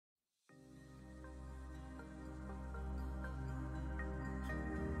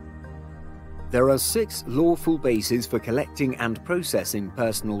There are 6 lawful bases for collecting and processing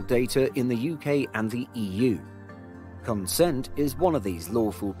personal data in the UK and the EU. Consent is one of these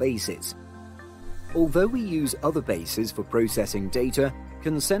lawful bases. Although we use other bases for processing data,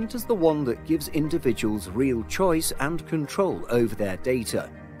 consent is the one that gives individuals real choice and control over their data.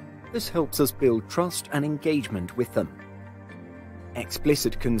 This helps us build trust and engagement with them.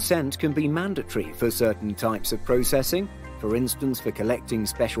 Explicit consent can be mandatory for certain types of processing, for instance for collecting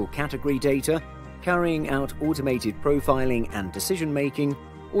special category data, carrying out automated profiling and decision-making,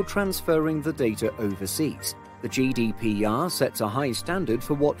 or transferring the data overseas. The GDPR sets a high standard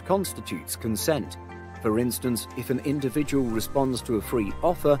for what constitutes consent. For instance, if an individual responds to a free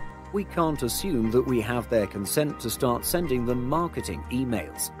offer, we can't assume that we have their consent to start sending them marketing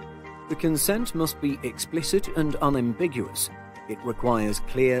emails. The consent must be explicit and unambiguous. It requires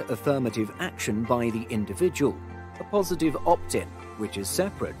clear affirmative action by the individual, a positive opt-in, which is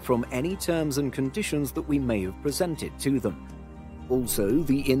separate from any terms and conditions that we may have presented to them. Also,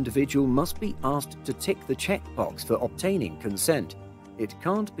 the individual must be asked to tick the checkbox for obtaining consent. It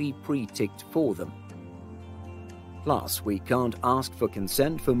can't be pre-ticked for them. Plus, we can't ask for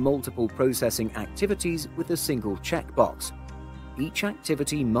consent for multiple processing activities with a single checkbox. Each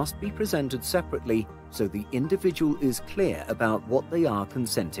activity must be presented separately so the individual is clear about what they are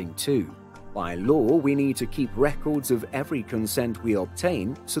consenting to. By law, we need to keep records of every consent we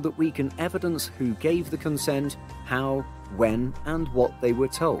obtain so that we can evidence who gave the consent, how, when, and what they were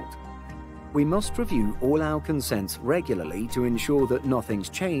told. We must review all our consents regularly to ensure that nothing's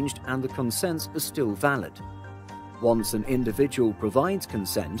changed and the consents are still valid. Once an individual provides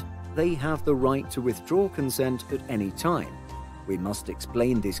consent, they have the right to withdraw consent at any time. We must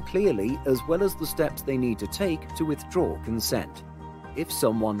explain this clearly as well as the steps they need to take to withdraw consent. If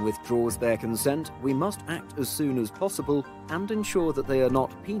someone withdraws their consent, we must act as soon as possible and ensure that they are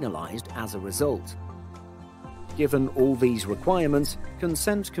not penalized as a result. Given all these requirements,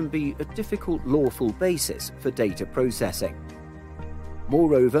 consent can be a difficult lawful basis for data processing.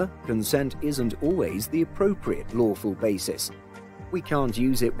 Moreover, consent isn't always the appropriate lawful basis. We can't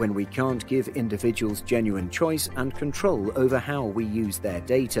use it when we can't give individuals genuine choice and control over how we use their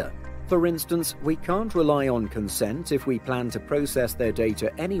data. For instance, we can't rely on consent if we plan to process their data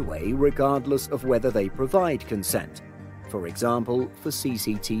anyway, regardless of whether they provide consent. For example, for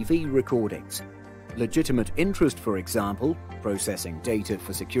CCTV recordings. Legitimate interest, for example, processing data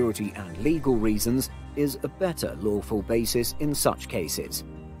for security and legal reasons, is a better lawful basis in such cases.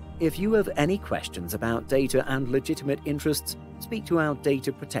 If you have any questions about data and legitimate interests, speak to our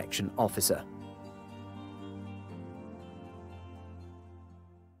data protection officer.